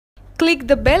Click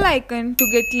the bell icon to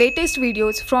get latest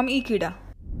videos from Ekeeda.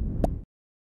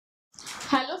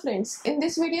 Hello friends, in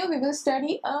this video we will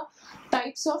study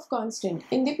types of constant.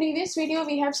 In the previous video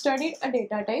we have studied a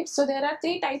data type. So there are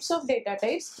three types of data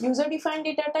types: user defined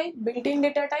data type, built-in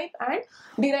data type and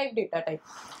derived data type.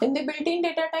 In the built-in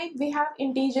data type we have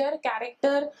integer,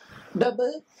 character,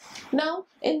 double. Now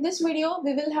in this video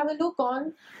we will have a look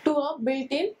on to a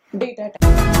built-in data type.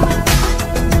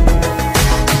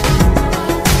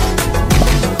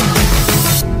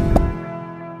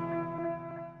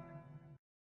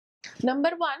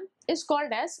 Number one is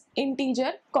called as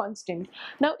integer constant.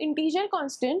 Now integer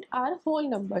constant are whole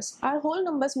numbers. Our whole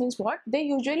numbers means what? They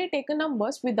usually take a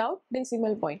numbers without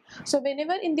decimal point. So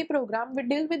whenever in the program we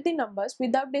deal with the numbers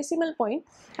without decimal point,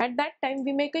 at that time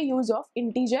we make a use of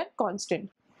integer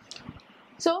constant.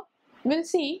 So we'll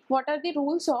see what are the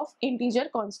rules of integer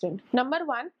constant. Number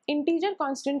one, integer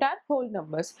constant are whole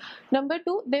numbers. Number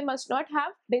two, they must not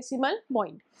have decimal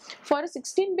point. For a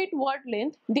 16-bit word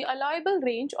length, the allowable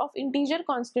range of integer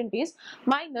constant is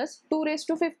minus 2 raised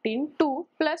to 15 to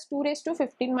plus 2 raised to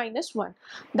 15 minus 1.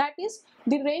 That is,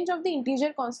 the range of the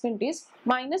integer constant is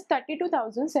minus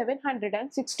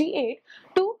 32,768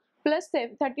 to plus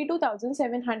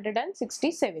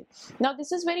 32,767. Now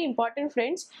this is very important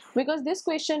friends, because this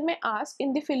question may ask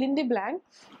in the fill in the blank,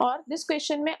 or this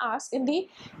question may ask in the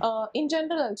in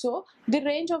general also the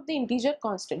range of the integer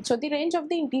constant. So the range of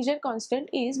the integer constant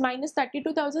is minus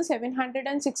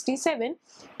 32,767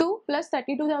 to plus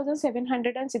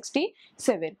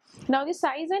 32,767. Now the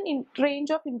size and range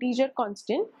of integer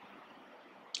constant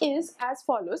is as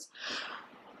follows.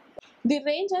 The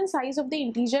range and size of the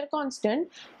integer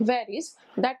constant varies.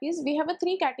 That is, we have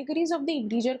three categories of the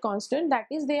integer constant. That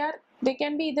is, they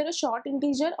can be either a short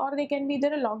integer, or they can be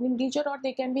either a long integer, or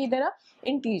they can be either a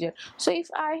integer. So if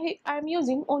I am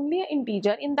using only an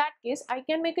integer, in that case I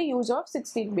can make a use of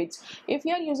 16 bits. If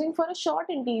you are using for a short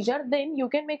integer, then you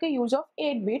can make a use of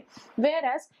 8 bit.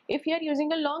 Whereas if you are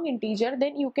using a long integer,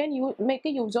 then you can make a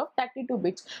use of 32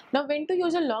 bits. Now when to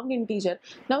use a long integer?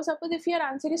 Now suppose if your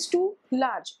answer is too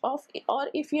large, or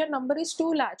if your number is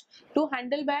too large to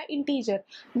handle by integer,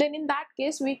 then in that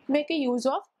case we make a use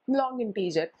of long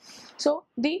integer. So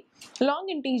the long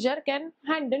integer can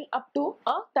handle up to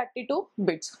 32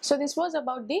 bits. So this was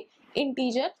about the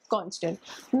integer constant.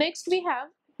 Next we have,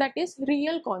 that is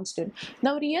real constant.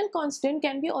 Now real constant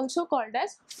can be also called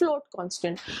as float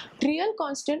constant. Real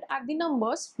constant are the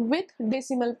numbers with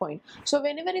decimal point. So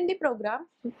whenever in the program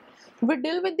we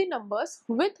deal with the numbers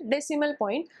with decimal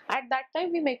point, at that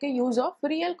time we make a use of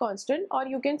real constant, or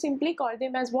you can simply call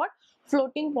them as what?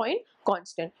 Floating point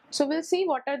constant. So we'll see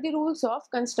what are the rules of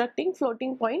constructing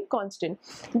floating point constant.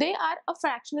 They are a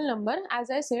fractional number.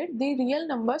 As I said, the real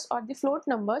numbers or the float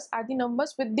numbers are the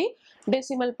numbers with the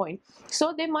decimal point.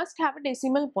 So they must have a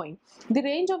decimal point. The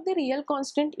range of the real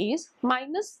constant is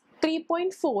minus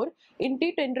 3.4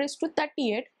 into 10 raised to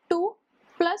 38 to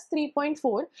plus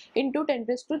 3.4 into 10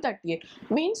 raised to 38.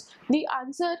 Means the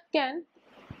answer can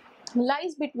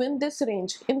lies between this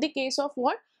range in the case of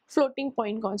what? Floating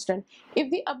point constant. If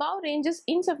the above range is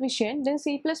insufficient, then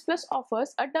C++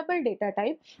 offers a double data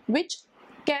type which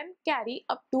can carry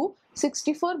up to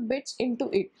 64 bits into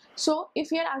it. So if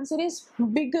your answer is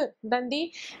bigger than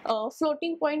the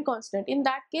floating point constant, in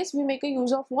that case we make a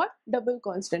use of what? Double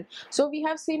constant. So we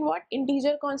have seen what?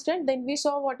 Integer constant, then we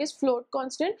saw what is float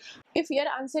constant. If your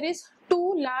answer is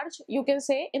too large, you can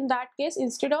say in that case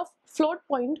instead of float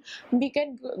point we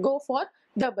can go for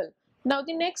double. Now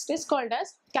the next is called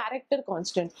as character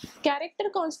constant. Character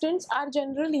constants are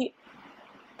generally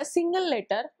a single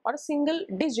letter or single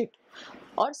digit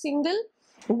or single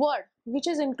word which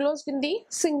is enclosed in the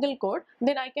single code.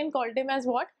 Then I can call them as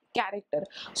what? Character.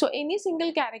 So any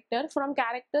single character from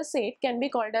character set can be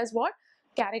called as what?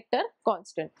 Character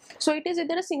constant. So it is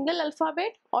either a single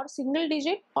alphabet or single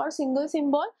digit or single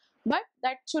symbol, but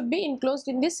that should be enclosed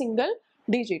in the single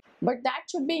digit, but that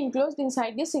should be enclosed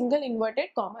inside the single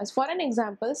inverted commas. For an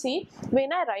example, see,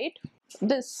 when I write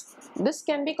this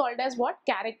can be called as what?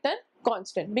 Character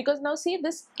constant, because now see,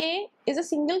 this A is a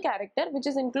single character which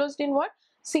is enclosed in what?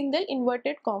 Single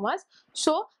inverted commas.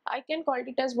 So I can call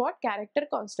it as what? Character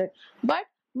constant. But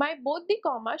my both the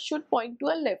commas should point to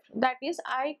a left. That is,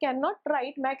 I cannot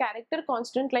write my character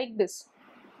constant like this.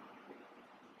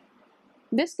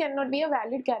 This cannot be a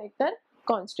valid character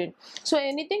constant. So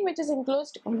anything which is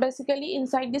enclosed basically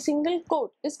inside the single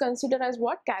quote is considered as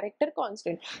what? Character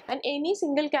constant. And any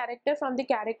single character from the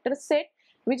character set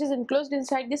which is enclosed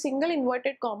inside the single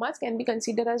inverted commas can be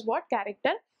considered as what?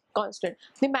 Character constant.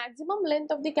 The maximum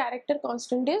length of the character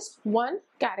constant is 1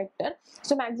 character.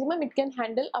 So maximum it can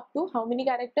handle up to how many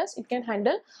characters? It can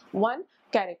handle 1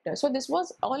 character. So this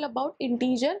was all about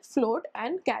integer, float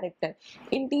and character.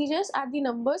 Integers are the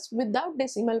numbers without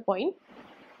decimal point.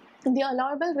 The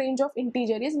allowable range of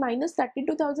integer is minus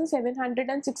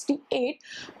 32,768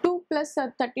 to plus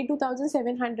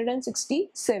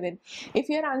 32,767. If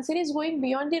your answer is going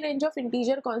beyond the range of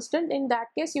integer constant, in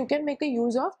that case you can make a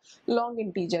use of long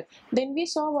integer. Then we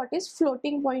saw what is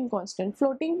floating point constant.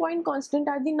 Floating point constant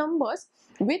are the numbers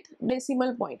with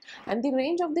decimal point, and the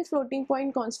range of the floating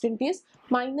point constant is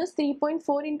minus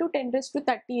 3.4 into 10 raised to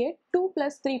 38 to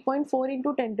plus 3.4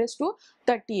 into 10 raised to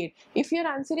 38. If your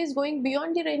answer is going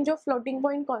beyond the range of floating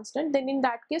point constant, then in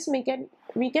that case we can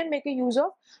make a use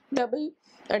of double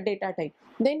data type.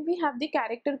 Then we have the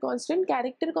character constant.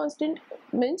 Character constant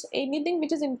means anything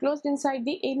which is enclosed inside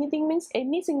the, anything means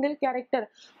any single character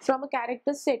from a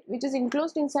character set which is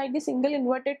enclosed inside the single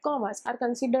inverted commas are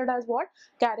considered as what?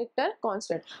 Character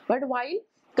constant. But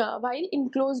while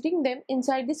enclosing them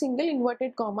inside the single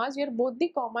inverted commas, where both the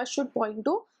commas should point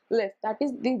to left, that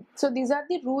is so these are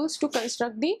the rules to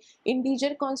construct the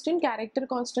integer constant, character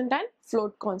constant and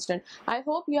float constant. I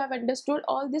hope you have understood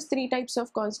all these three types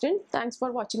of constant. Thanks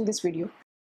for watching this video.